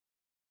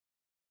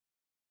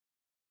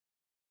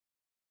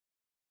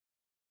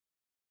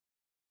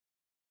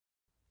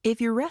If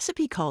your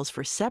recipe calls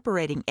for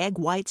separating egg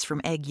whites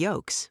from egg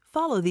yolks,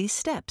 follow these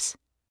steps.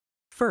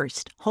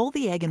 First, hold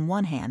the egg in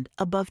one hand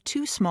above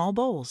two small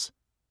bowls.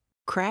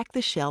 Crack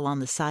the shell on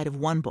the side of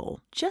one bowl,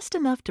 just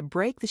enough to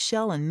break the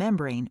shell and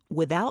membrane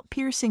without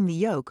piercing the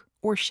yolk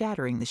or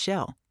shattering the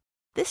shell.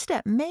 This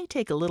step may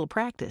take a little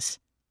practice.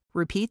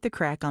 Repeat the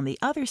crack on the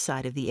other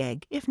side of the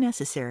egg if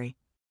necessary.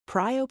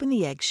 Pry open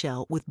the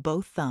eggshell with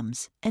both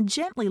thumbs and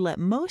gently let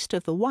most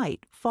of the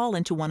white fall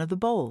into one of the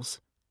bowls.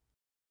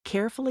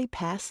 Carefully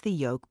pass the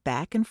yolk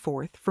back and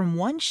forth from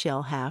one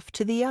shell half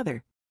to the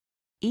other,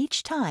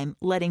 each time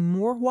letting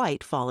more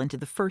white fall into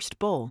the first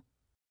bowl.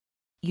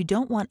 You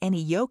don't want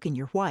any yolk in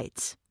your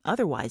whites,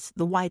 otherwise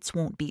the whites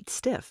won't beat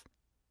stiff.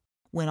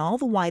 When all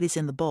the white is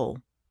in the bowl,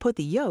 put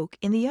the yolk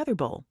in the other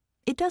bowl.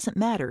 It doesn't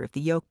matter if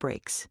the yolk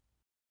breaks.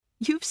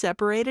 You've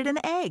separated an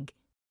egg!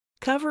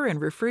 Cover and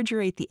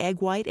refrigerate the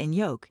egg white and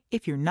yolk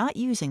if you're not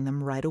using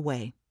them right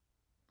away.